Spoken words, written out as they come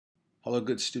Hello,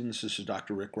 good students. This is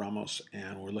Dr. Rick Ramos,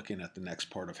 and we're looking at the next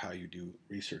part of how you do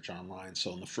research online.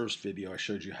 So in the first video, I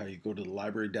showed you how you go to the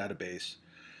library database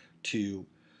to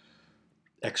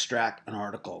extract an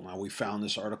article. Now, we found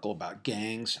this article about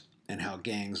gangs and how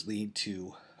gangs lead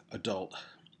to adult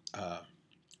uh,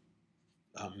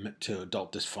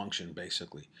 adult dysfunction,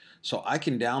 basically. So I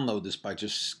can download this by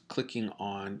just clicking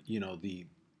on, the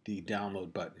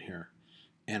download button here.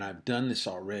 And I've done this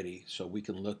already, so we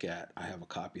can look at. I have a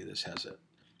copy of this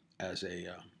as a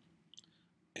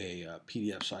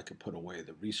PDF, so I can put away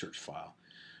the research file.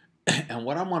 And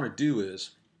what I want to do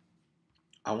is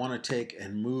I want to take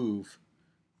and move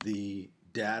the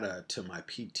data to my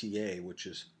PTEA, which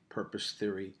is Purpose,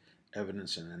 Theory,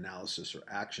 Evidence, and Analysis, or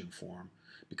Action Form,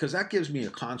 because that gives me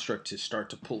a construct to start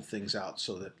to pull things out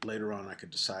so that later on I could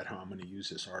decide how I'm going to use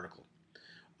this article.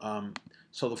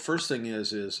 So the first thing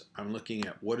is I'm looking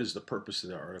at what is the purpose of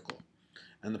the article.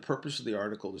 And the purpose of the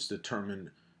article is to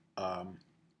determine,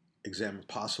 examine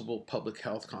possible public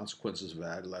health consequences of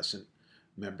adolescent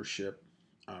membership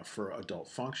for adult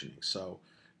functioning. So,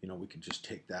 we could just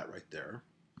take that right there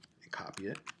and copy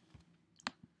it.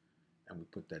 And we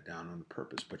put that down on the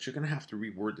purpose. But you're going to have to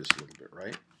reword this a little bit,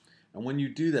 right? And when you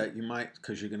do that, you might,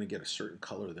 because you're going to get a certain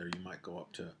color there, you might go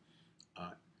up to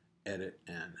edit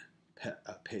and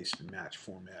paste and match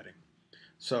formatting.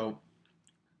 So,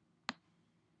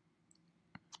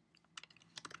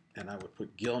 and I would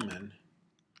put Gilman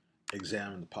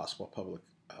examine the possible public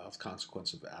health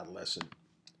consequence of adolescent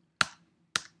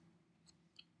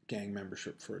gang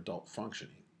membership for adult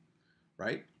functioning,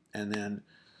 right? And then,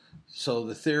 so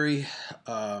the theory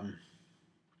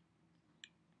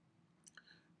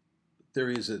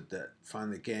is that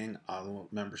find the gang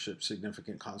membership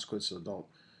significant consequences of adult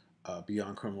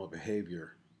beyond criminal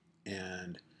behavior,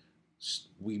 and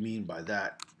we mean by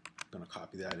that, I'm going to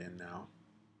copy that in now.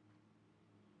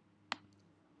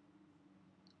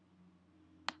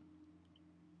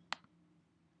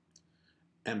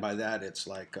 And by that, it's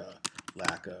like a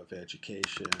lack of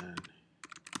education,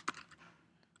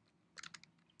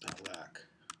 a lack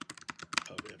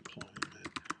of employment,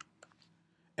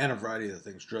 and a variety of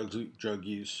things, drug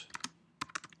use.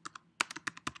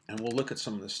 And we'll look at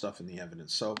some of this stuff in the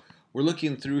evidence. So we're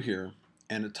looking through here,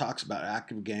 and it talks about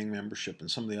active gang membership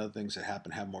and some of the other things that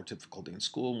happen, have more difficulty in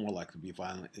school, more likely to be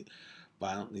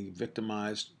violently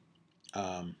victimized,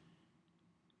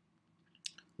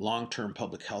 long-term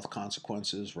public health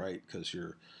consequences, right, because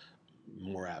you're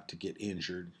more apt to get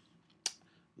injured,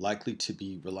 likely to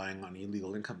be relying on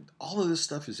illegal income. All of this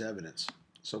stuff is evidence.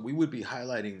 So we would be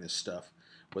highlighting this stuff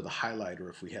with a highlighter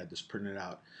if we had this printed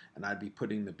out, and I'd be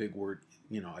putting the big word,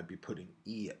 I'd be putting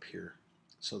E up here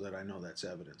so that I know that's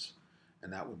evidence.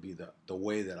 And that would be the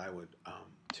way that I would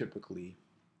typically,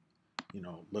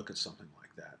 look at something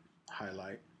like that.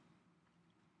 Highlight,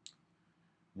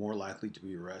 more likely to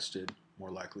be arrested,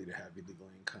 more likely to have illegal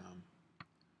income.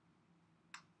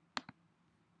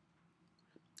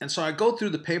 And so I go through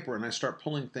the paper and I start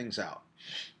pulling things out.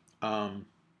 And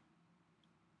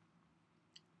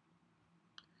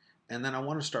then I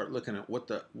want to start looking at what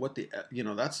the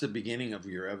that's the beginning of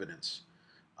your evidence.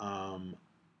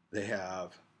 They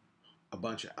have a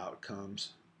bunch of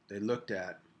outcomes. They looked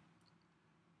at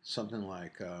something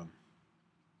like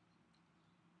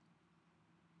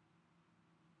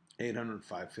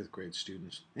 805 fifth grade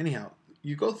students. Anyhow,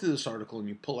 you go through this article and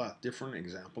you pull out different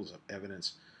examples of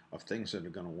evidence of things that are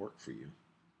going to work for you.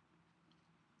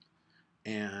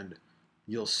 And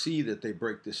you'll see that they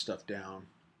break this stuff down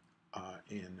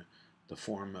in the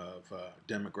form of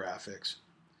demographics.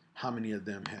 How many of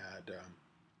them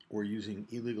were using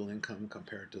illegal income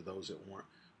compared to those that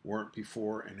weren't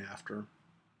before and after.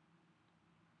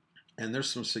 And there's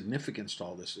some significance to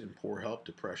all this in poor health,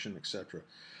 depression, etc.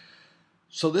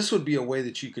 So this would be a way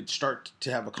that you could start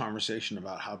to have a conversation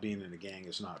about how being in a gang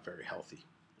is not very healthy,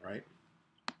 right?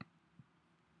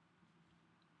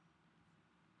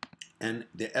 And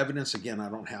the evidence, again, I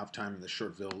don't have time in this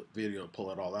short video to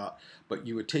pull it all out, but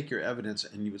you would take your evidence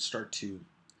and you would start to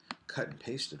cut and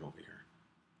paste it over here.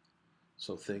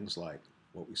 So things like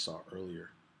what we saw earlier.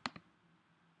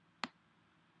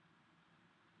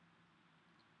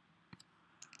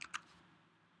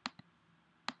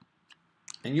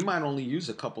 And you might only use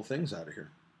a couple things out of here.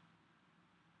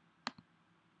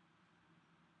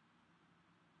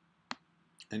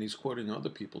 And he's quoting other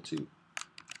people too.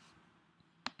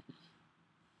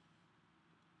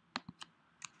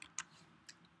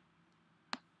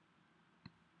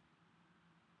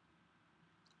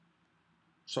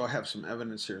 So I have some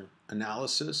evidence here.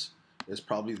 Analysis is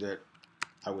probably that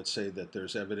I would say that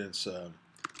there's evidence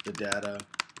the data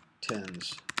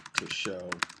tends to show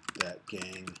that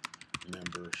gang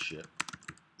membership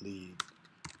lead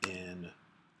in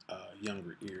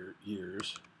younger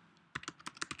years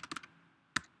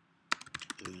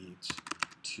leads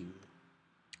to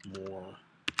more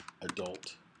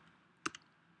adult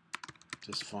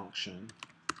dysfunction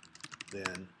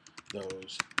than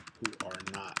those who are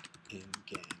not in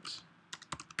gangs.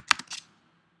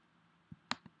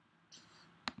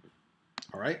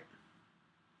 All right.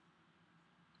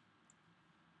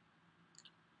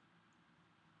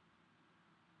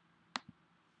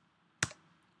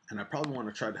 And I probably want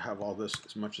to try to have all this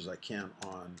as much as I can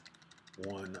on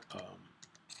one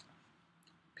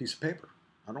piece of paper.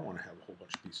 I don't want to have a whole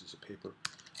bunch of pieces of paper.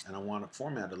 And I want to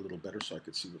format it a little better so I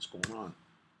could see what's going on.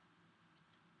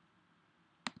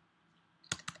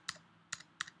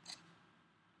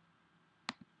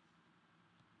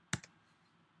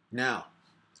 Now,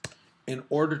 in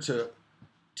order to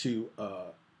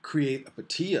create a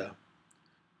PTEA,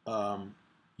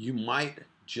 you might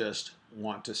just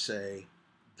want to say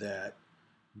that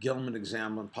Gilman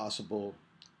examined possible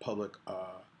public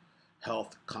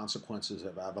health consequences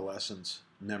of adolescents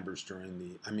members during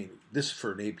the, this is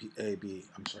for an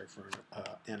for an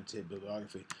annotated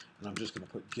bibliography, and I'm just going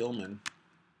to put Gilman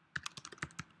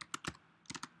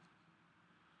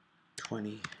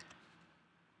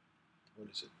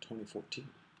 2014.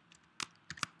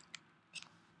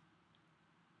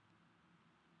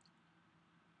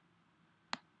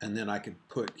 And then I could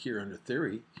put here under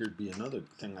theory, here'd be another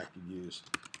thing I could use,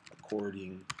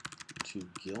 according to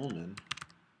Gilman,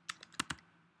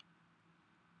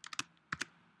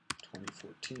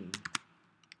 2014,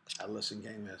 adolescent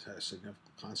gang has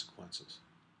significant consequences.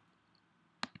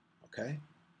 Okay?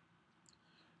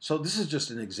 So this is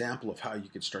just an example of how you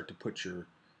could start to put your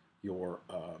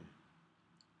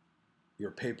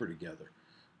paper together.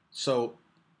 So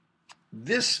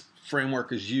this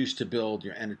framework is used to build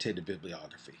your annotated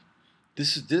bibliography.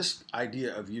 This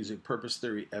idea of using purpose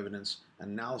theory, evidence,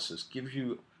 and analysis gives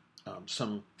you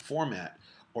some format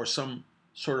or some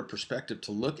sort of perspective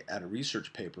to look at a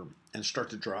research paper and start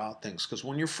to draw out things. Because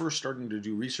when you're first starting to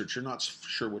do research, you're not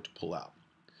sure what to pull out.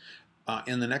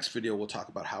 In the next video, we'll talk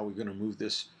about how we're going to move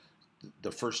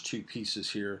the first two pieces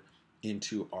here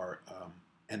into our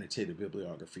annotated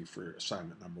bibliography for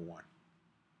assignment number 1.